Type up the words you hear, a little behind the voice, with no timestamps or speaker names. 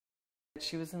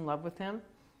She was in love with him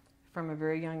from a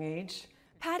very young age.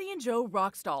 Patty and Joe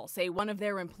Rockstall say one of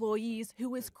their employees,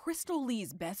 who is Crystal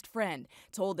Lee's best friend,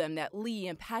 told them that Lee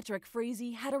and Patrick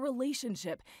Frazee had a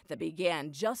relationship that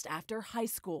began just after high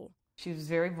school. She was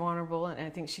very vulnerable, and I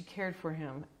think she cared for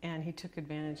him, and he took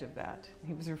advantage of that.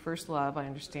 He was her first love, I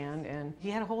understand, and he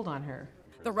had a hold on her.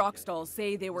 The Rockstalls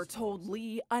say they were told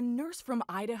Lee, a nurse from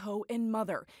Idaho and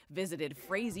mother, visited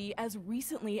Frazee as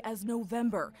recently as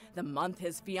November, the month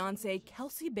his fiancée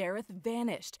Kelsey Barrett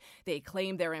vanished. They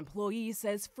claim their employee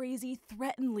says Frazee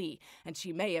threatened Lee, and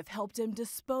she may have helped him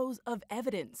dispose of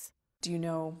evidence. Do you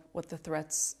know what the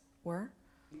threats were?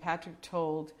 Patrick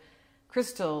told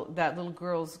Crystal that little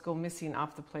girls go missing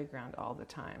off the playground all the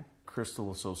time. Crystal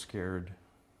was so scared.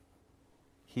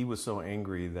 He was so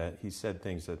angry that he said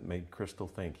things that made Crystal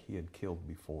think he had killed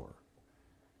before.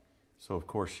 So, of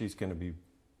course, she's going to be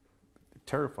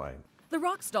terrified. The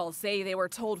Rockstalls say they were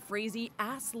told Frazee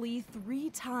asked Lee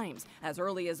 3 times as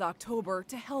early as October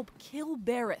to help kill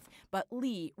Barrett, but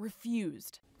Lee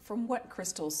refused. From what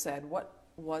Crystal said, what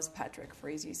was Patrick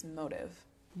Frazee's motive?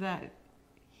 That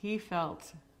he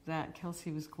felt that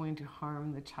Kelsey was going to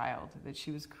harm the child, that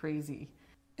she was crazy.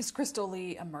 Is Crystal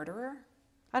Lee a murderer?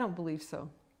 I don't believe so.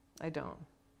 I don't.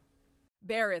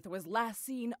 Barrett was last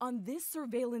seen on this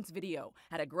surveillance video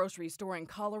at a grocery store in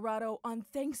Colorado on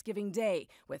Thanksgiving Day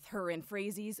with her and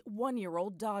Frazee's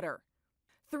 1-year-old daughter.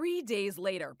 3 days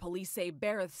later, police say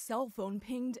Barrett's cell phone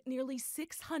pinged nearly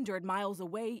 600 miles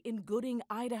away in Gooding,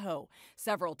 Idaho.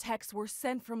 Several texts were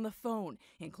sent from the phone,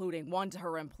 including one to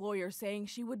her employer saying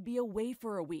she would be away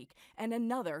for a week, and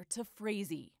another to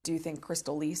Frazee. Do you think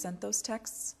Crystal Lee sent those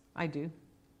texts? I do.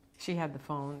 She had the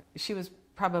phone. She was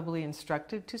probably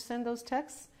instructed to send those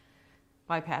texts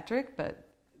by Patrick, but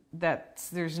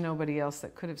there's nobody else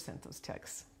that could have sent those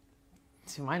texts,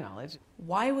 to my knowledge.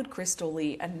 Why would Crystal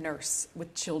Lee, a nurse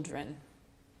with children,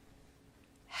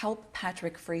 help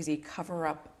Patrick Frazee cover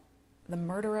up the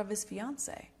murder of his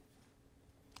fiancée?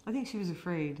 I think she was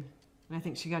afraid, and I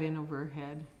think she got in over her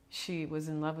head. She was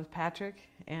in love with Patrick,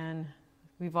 and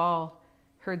we've all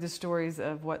heard the stories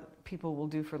of what people will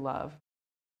do for love.